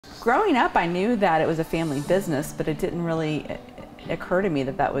Growing up, I knew that it was a family business, but it didn't really occur to me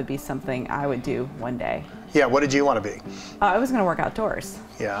that that would be something I would do one day. Yeah, what did you want to be? I was going to work outdoors.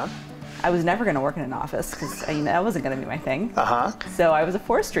 Yeah. I was never going to work in an office because that wasn't going to be my thing. So I was a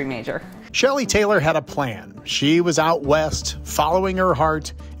forestry major. Shelley Taylor had a plan. She was out west, following her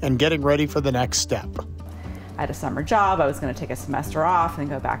heart and getting ready for the next step. I had a summer job. I was going to take a semester off and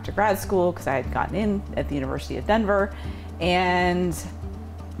go back to grad school because I had gotten in at the University of Denver. And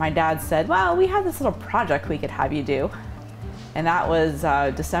my dad said, well, we have this little project we could have you do. And that was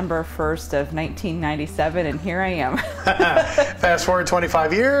December 1st of 1997, and here I am. Fast forward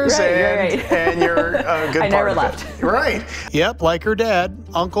 25 years, and you're a good part of it. I never left. Right. Yep, like her dad,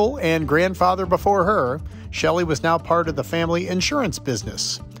 uncle, and grandfather before her, Shelley was now part of the family insurance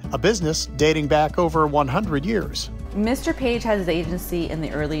business, a business dating back over 100 years. Mr. Paige had his agency in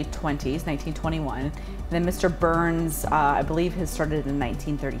the early 20s, 1921. And then Mr. Byrnes, I believe, has started in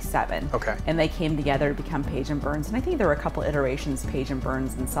 1937. Okay. And they came together to become Paige and Byrnes. And I think there were a couple iterations, Paige and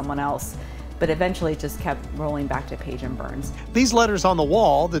Byrnes and someone else. But eventually it just kept rolling back to Paige and Byrnes. These letters on the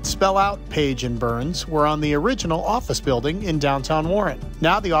wall that spell out Paige and Byrnes were on the original office building in downtown Warren.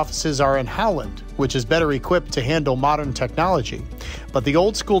 Now the offices are in Howland, which is better equipped to handle modern technology. But the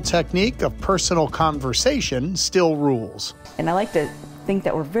old school technique of personal conversation still rules. And I like to think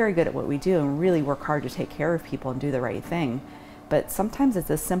that we're very good at what we do and really work hard to take care of people and do the right thing. But sometimes it's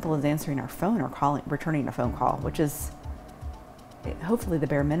as simple as answering our phone or returning a phone call, which is hopefully the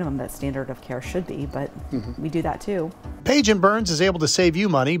bare minimum that standard of care should be, but we do that too. Paige and Byrnes is able to save you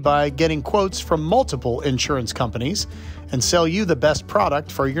money by getting quotes from multiple insurance companies and sell you the best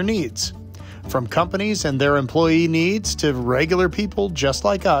product for your needs. From companies and their employee needs to regular people just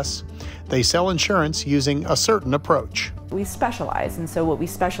like us, they sell insurance using a certain approach. We specialize, and so what we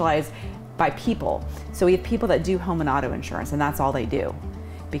specialize by people. So we have people that do home and auto insurance, and that's all they do,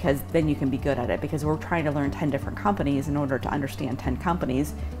 because then you can be good at it, because we're trying to learn 10 different companies. In order to understand 10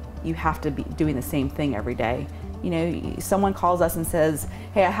 companies, you have to be doing the same thing every day. You know, someone calls us and says,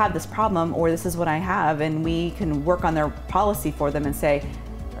 hey, I have this problem, or this is what I have, and we can work on their policy for them and say,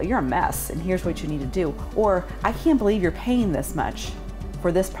 oh, you're a mess, and here's what you need to do. Or, I can't believe you're paying this much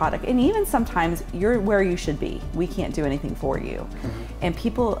for this product. And even sometimes you're where you should be. We can't do anything for you. And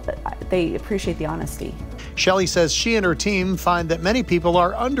people, they appreciate the honesty. Shelley says she and her team find that many people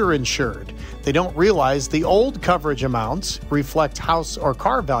are underinsured. They don't realize the old coverage amounts reflect house or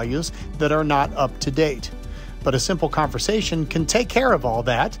car values that are not up to date. But a simple conversation can take care of all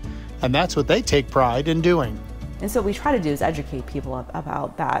that, and that's what they take pride in doing. And so what we try to do is educate people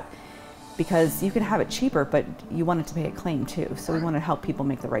about that, because you can have it cheaper, but you want it to pay a claim too. So we want to help people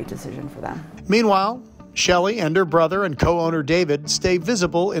make the right decision for them. Meanwhile, Shelley and her brother and co-owner David stay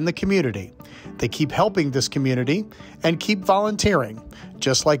visible in the community. They keep helping this community and keep volunteering,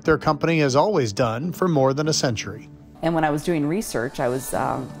 just like their company has always done for more than a century. And when I was doing research, I was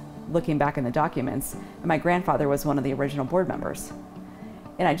looking back in the documents, and my grandfather was one of the original board members.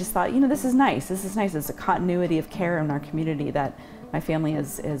 And I just thought, you know, this is nice. This is nice. It's a continuity of care in our community that my family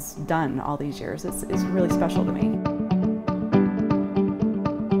has done all these years. It's really special to me.